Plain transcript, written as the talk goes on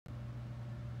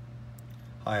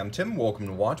Hi, I'm Tim. Welcome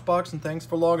to Watchbox, and thanks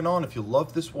for logging on. If you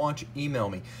love this watch, email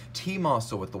me,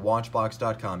 tmosso at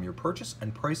thewatchbox.com. Your purchase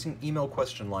and pricing email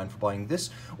question line for buying this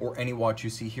or any watch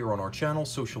you see here on our channel,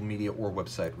 social media, or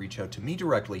website. Reach out to me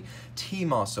directly,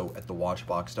 tmosso at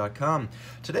thewatchbox.com.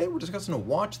 Today, we're discussing a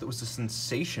watch that was a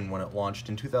sensation when it launched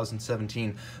in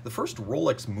 2017, the first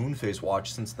Rolex Moon Phase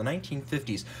watch since the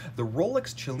 1950s. The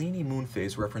Rolex Cellini Moon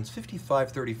Phase, reference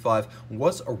 5535,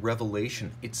 was a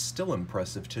revelation. It's still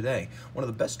impressive today. One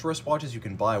of the best dress watches you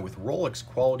can buy with Rolex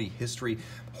quality, history,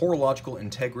 horological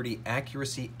integrity,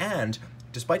 accuracy, and,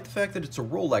 despite the fact that it's a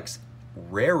Rolex,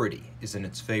 rarity is in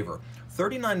its favor.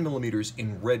 39 millimeters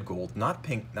in red gold, not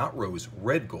pink, not rose,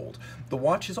 red gold. The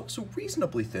watch is also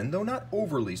reasonably thin, though not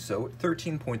overly so. At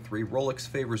 13.3, Rolex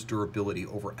favors durability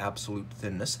over absolute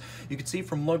thinness. You can see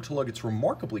from lug to lug it's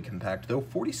remarkably compact, though,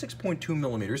 46.2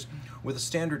 millimeters with a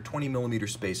standard 20 millimeter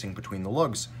spacing between the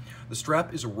lugs. The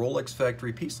strap is a Rolex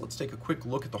factory piece. Let's take a quick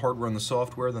look at the hardware and the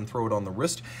software, then throw it on the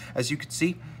wrist. As you can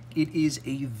see, it is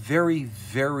a very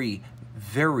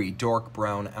dark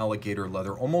brown alligator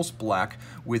leather, almost black,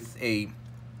 with a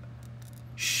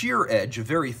sheer edge, a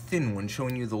very thin one,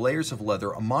 showing you the layers of leather,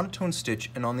 a monotone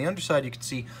stitch, and on the underside you can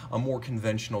see a more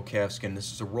conventional calfskin.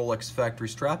 This is a Rolex factory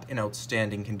strap in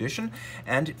outstanding condition,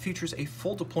 and it features a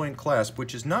full deployant clasp,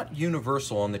 which is not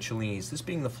universal on the Cellinis. This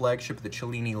being the flagship of the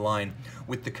Cellini line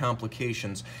with the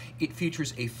complications, it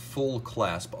features a full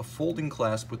clasp, a folding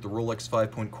clasp with the Rolex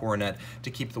 5-point coronet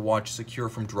to keep the watch secure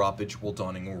from droppage while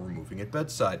donning or removing at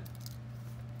bedside.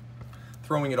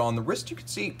 Throwing it on the wrist, you can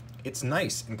see it's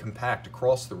nice and compact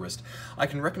across the wrist. I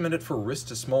can recommend it for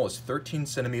wrists as small as 13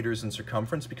 centimeters in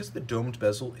circumference. Because of the domed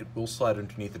bezel, it will slide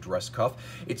underneath the dress cuff.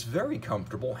 It's very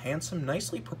comfortable, handsome,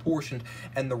 nicely proportioned,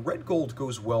 and the red gold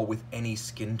goes well with any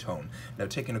skin tone. Now,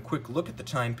 taking a quick look at the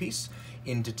timepiece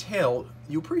in detail,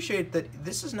 you appreciate that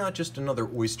this is not just another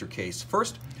oyster case.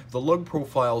 First, the lug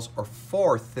profiles are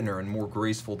far thinner and more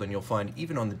graceful than you'll find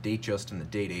even on the Datejust and the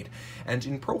Date-8. And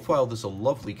in profile, there's a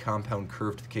lovely compound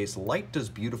curve to the case. Light does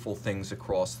beautiful things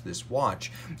across this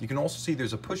watch. You can also see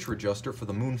there's a pusher adjuster for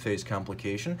the moon phase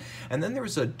complication, and then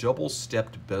there's a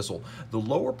double-stepped bezel. The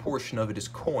lower portion of it is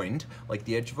coined, like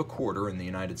the edge of a quarter in the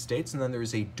United States, and then there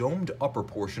is a domed upper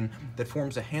portion that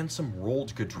forms a handsome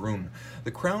rolled gadroon.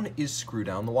 The crown is screw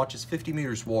down. The watch is 50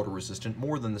 meters water resistant,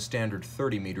 more than the standard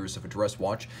 30 meters of a dress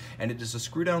watch, and it is a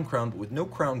screw down crown, but with no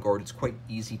crown guard. It's quite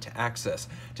easy to access.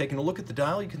 Taking a look at the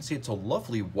dial, you can see it's a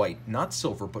lovely white, not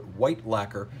silver, but white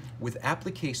lacquer with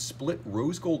applique split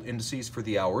rose gold indices for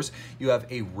the hours. You have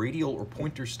a radial or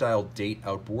pointer style date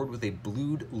outboard with a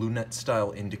blued lunette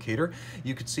style indicator.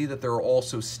 You can see that there are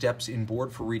also steps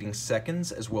inboard for reading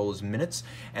seconds as well as minutes.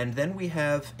 And then we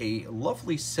have a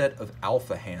lovely set of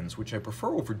alpha hands, which I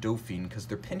prefer over Dauphine because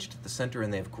they're pinched at the center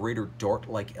and they have greater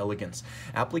dart-like elegance.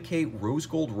 Applique rose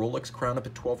gold Rolex crown up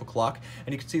at 12 o'clock,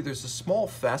 and you can see there's a small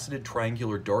faceted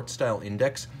triangular dart style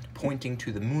index pointing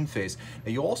to the moon phase.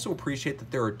 Now, you also appreciate that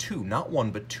there are two, not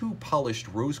one, but two polished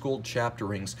rose gold chapter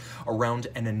rings around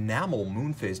an enamel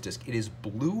moon phase disc. It is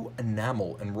blue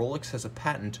enamel, and Rolex has a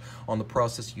patent on the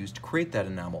process used to create that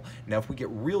enamel. Now, if we get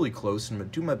really close, and I'm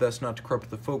going to do my best not to corrupt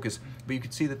the focus, but you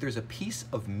can see that there's a piece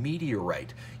of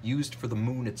meteorite used for the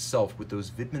moon itself with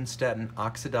those Widmanstätten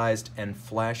oxidized and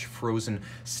flash frozen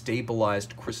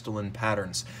stabilized crystalline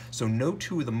patterns. So no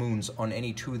two of the moons on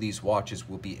any two of these watches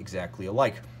will be exactly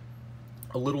alike.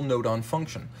 A little note on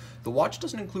function. The watch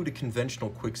doesn't include a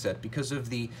conventional quickset because of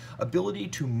the ability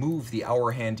to move the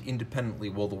hour hand independently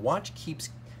while the watch keeps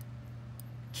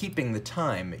keeping the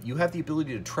time. You have the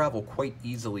ability to travel quite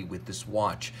easily with this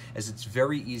watch, as it's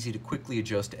very easy to quickly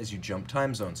adjust as you jump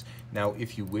time zones. Now,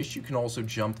 if you wish, you can also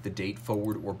jump the date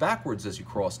forward or backwards as you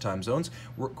cross time zones,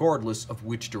 regardless of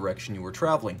which direction you are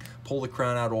traveling. Pull the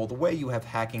crown out all the way, you have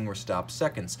hacking or stop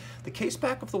seconds. The case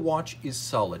back of the watch is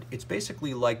solid. It's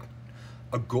basically like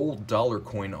a gold dollar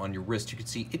coin on your wrist. You can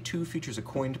see it too features a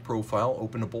coined profile,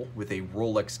 openable with a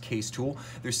Rolex case tool.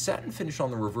 There's satin finish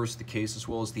on the reverse of the case as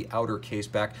well as the outer case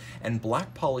back, and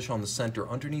black polish on the center.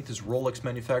 Underneath is Rolex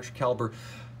manufacturer caliber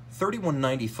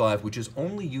 3195, which is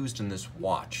only used in this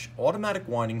watch. Automatic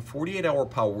winding, 48-hour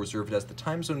power reserve. It has the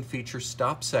time zone feature,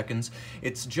 stop seconds.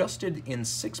 It's adjusted in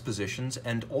 6 positions,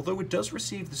 and although it does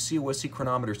receive the COSC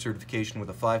chronometer certification with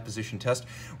a 5-position test,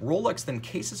 Rolex then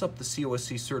cases up the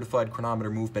COSC certified chronometer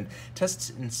movement, tests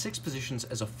in 6 positions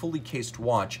as a fully cased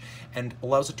watch, and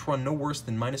allows it to run no worse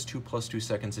than -2 + 2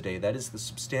 seconds a day. That is the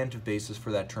substantive basis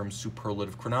for that term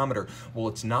superlative chronometer. Well,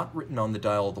 it's not written on the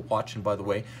dial of the watch, and by the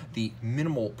way, the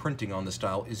minimal printing on the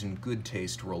dial is in good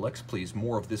taste. Rolex please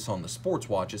more of this on the sports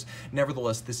watches.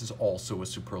 Nevertheless, this is also a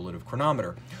superlative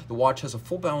chronometer. The watch has a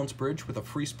full balance bridge with a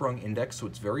free-sprung index, so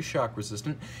it's very shock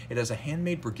resistant. It has a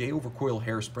handmade Breguet over coil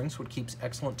hairspring, so it keeps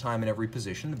excellent time in every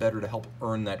position, the better to help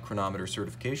earn that chronometer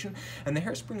certification. And the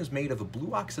hairspring is made of a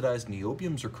blue oxidized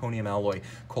niobium zirconium alloy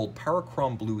called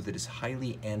parachrom blue that is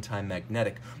highly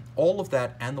anti-magnetic. All of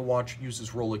that, and the watch uses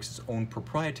Rolex's own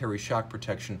proprietary shock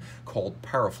protection called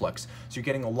Paraflex. So you're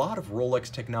getting a lot of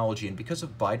Rolex technology, and because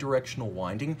of bidirectional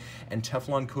winding and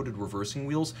Teflon-coated reversing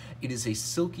wheels, it is a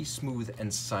silky smooth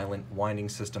and silent winding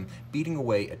system, beating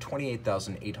away at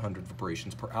 28,800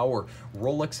 vibrations per hour.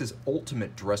 Rolex's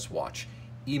ultimate dress watch.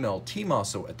 Email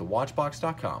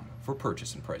tmosso@thewatchbox.com for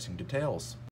purchase and pricing details.